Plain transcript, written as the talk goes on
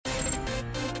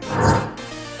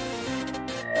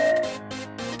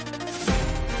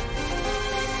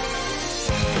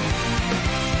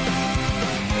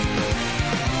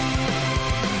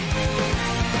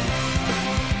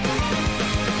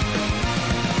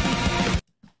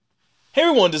Hey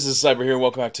everyone, this is Cyber here, and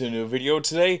welcome back to a new video.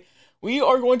 Today, we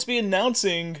are going to be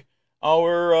announcing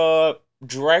our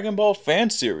Dragon Ball fan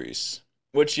series.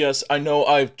 Which, yes, I know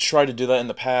I've tried to do that in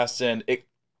the past, and it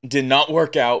did not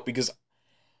work out because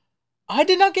I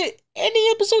did not get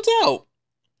any episodes out.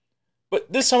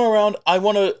 But this time around, I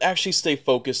want to actually stay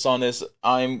focused on this.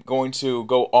 I'm going to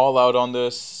go all out on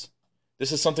this.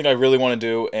 This is something I really want to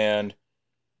do, and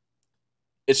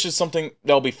it's just something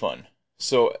that'll be fun.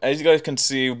 So, as you guys can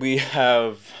see, we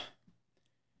have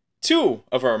two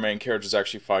of our main characters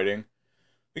actually fighting.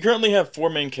 We currently have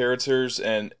four main characters,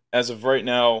 and as of right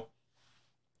now,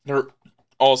 they're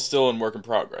all still in work in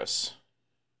progress.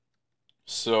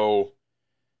 So,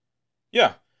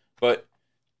 yeah. But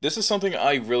this is something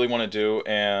I really want to do,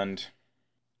 and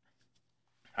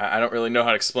I don't really know how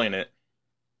to explain it.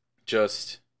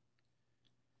 Just,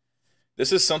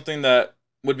 this is something that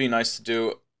would be nice to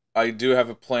do. I do have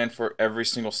a plan for every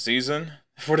single season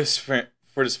for this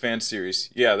fan series.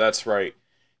 Yeah, that's right.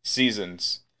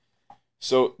 Seasons.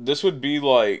 So this would be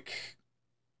like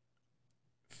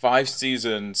 5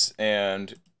 seasons,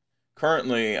 and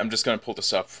currently, I'm just going to pull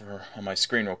this up on my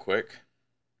screen real quick.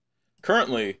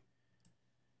 Currently,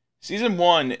 Season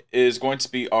 1 is going to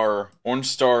be our Orange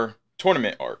Star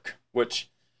Tournament arc, which,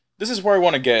 this is where I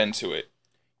want to get into it.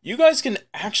 You guys can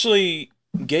actually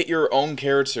get your own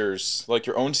characters, like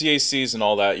your own CACs and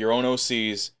all that, your own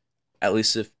OCs, at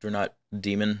least if they're not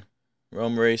demon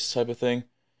realm race type of thing,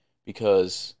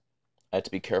 because I have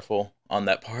to be careful on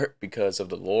that part because of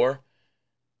the lore.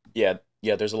 Yeah,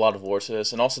 there's a lot of lore to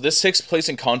this, and also this takes place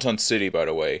in Conton City, by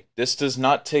the way. This does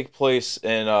not take place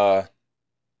in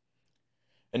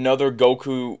another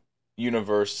Goku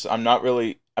universe. I'm not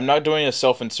doing a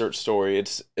self-insert story.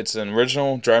 It's an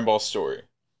original Dragon Ball story.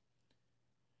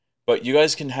 But you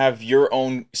guys can have your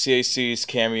own CACs,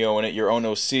 cameo in it, your own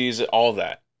OCs, all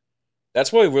that.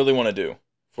 That's what I really want to do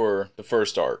for the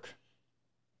first arc.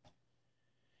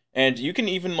 And you can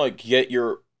even, like, get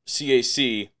your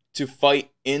CAC to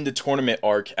fight in the tournament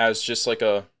arc as just, like,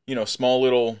 a, small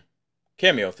little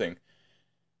cameo thing.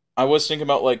 I was thinking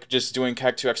about, like, just doing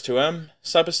CAC2X2M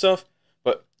type of stuff.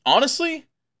 But, honestly,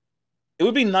 it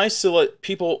would be nice to let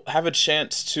people have a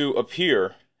chance to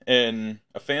appear in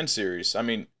a fan series. I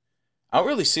mean, I don't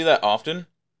really see that often,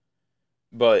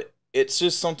 but it's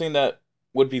just something that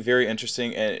would be very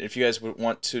interesting, and if you guys would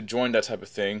want to join that type of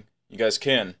thing, you guys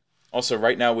can. Also,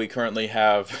 right now we currently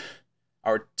have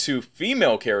our 2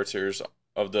 female characters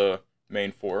of the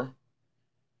main 4.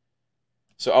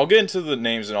 So I'll get into the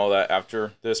names and all that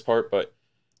after this part, but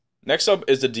next up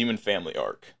is the Demon Family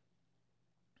arc.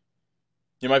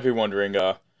 You might be wondering,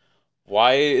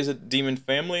 why is it Demon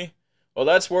Family? Well,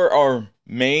 that's where our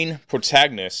main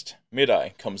protagonist,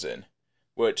 Midai, comes in.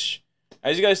 Which,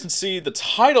 as you guys can see, the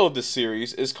title of this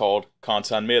series is called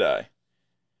Conton Midai.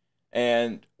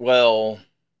 And, well,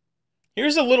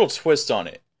 here's a little twist on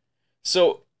it.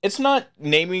 So, it's not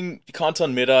naming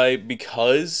Conton Midai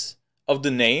because of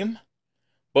the name,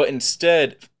 but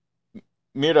instead,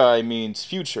 Midai means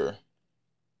future.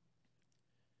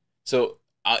 So,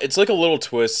 it's like a little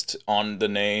twist on the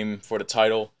name for the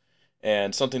title.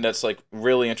 And something that's, like,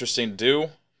 really interesting to do.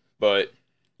 But,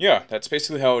 yeah, that's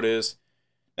basically how it is.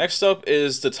 Next up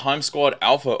is the Time Squad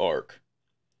Alpha arc.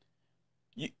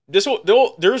 There's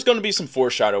going to be some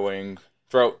foreshadowing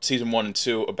throughout Season 1 and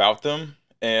 2 about them,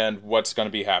 and what's going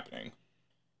to be happening.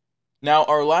 Now,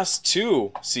 our last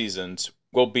 2 seasons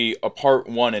will be a Part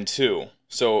 1 and 2.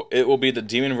 So, it will be the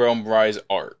Demon Realm Rise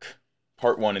arc.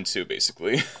 Part 1 and 2,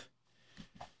 basically.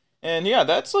 And, yeah,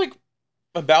 that's, like,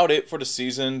 about it for the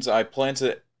seasons. I plan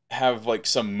to have, like,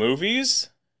 some movies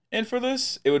in for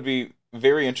this. It would be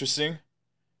very interesting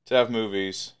to have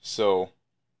movies, so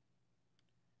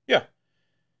yeah.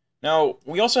 Now,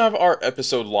 we also have our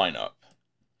episode lineup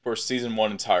for Season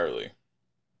 1 entirely.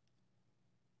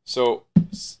 So,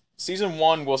 Season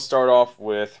 1 will start off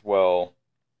with, well,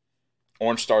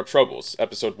 Orange Star Troubles,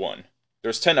 Episode 1.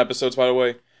 There's 10 episodes, by the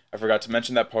way. I forgot to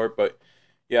mention that part, but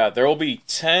yeah, there will be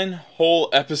 10 whole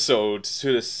episodes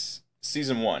to this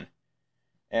Season 1.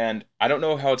 And I don't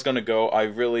know how it's going to go. I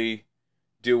really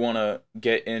do want to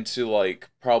get into, like,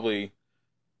 probably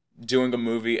doing a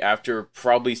movie after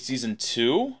probably Season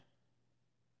 2.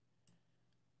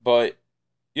 But,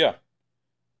 yeah.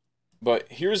 But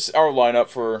here's our lineup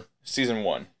for Season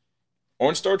 1.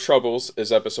 Orange Star Troubles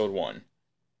is Episode 1.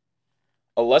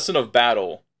 A Lesson of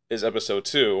Battle is Episode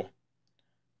 2.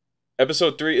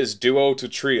 Episode 3 is Duo to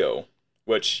Trio,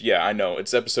 which, yeah, I know,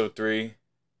 it's Episode 3,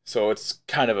 so it's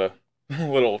kind of a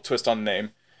little twist on the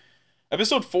name.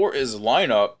 Episode 4 is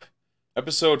Lineup.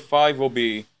 Episode 5 will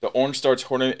be The Orange Star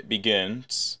Tournament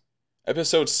Begins.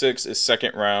 Episode 6 is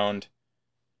Second Round.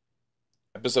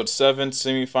 Episode 7,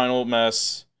 Semi-Final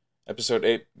Mess. Episode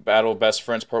 8, Battle Best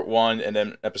Friends Part 1, and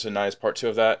then Episode 9 is Part 2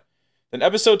 of that. Then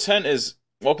Episode 10 is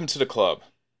Welcome to the Club.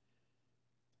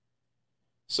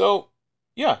 So,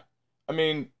 yeah. I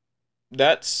mean,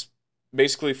 that's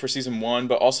basically for Season 1,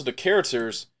 but also the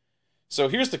characters. So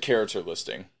here's the character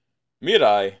listing.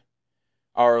 Mirai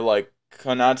are like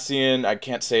Kanatsuan, I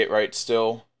can't say it right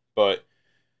still, but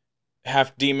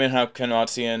half demon, half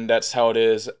Kanatsuan, that's how it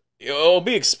is. It'll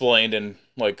be explained in,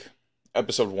 like,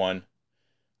 Episode 1.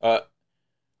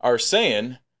 Our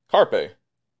Saiyan, Carpe.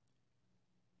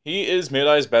 He is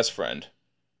Mirai's best friend.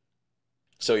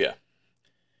 So yeah.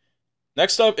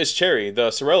 Next up is Cherry,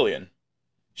 the Cerulean.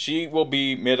 She will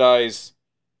be Mirai's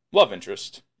love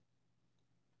interest.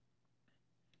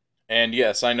 And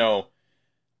yes, I know,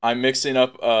 I'm mixing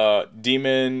up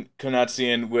Demon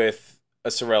Konatsuan with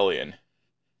a Cerulean.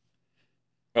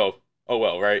 Oh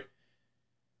well, right?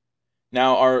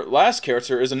 Now, our last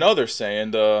character is another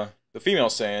Saiyan, the female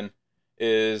Saiyan,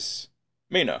 is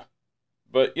Mina.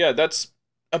 But yeah, that's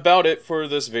about it for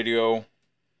this video,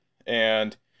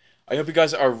 and I hope you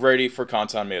guys are ready for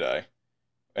Conton Mirai.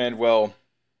 And well,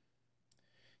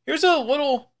 here's a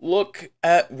little look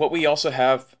at what we also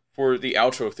have for the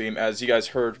outro theme, as you guys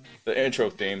heard the intro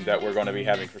theme that we're going to be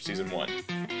having for Season 1.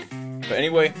 But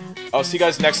anyway, I'll see you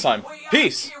guys next time.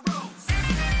 Peace!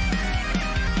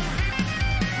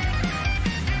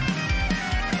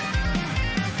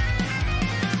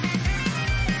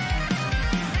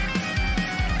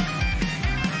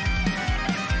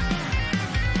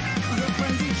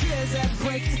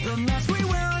 The mask we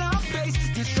wear on our face,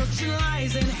 destruction,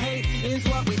 lies, and hate is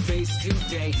what we face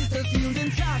today. The fumes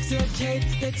intoxicate,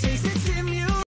 the taste is stimulating.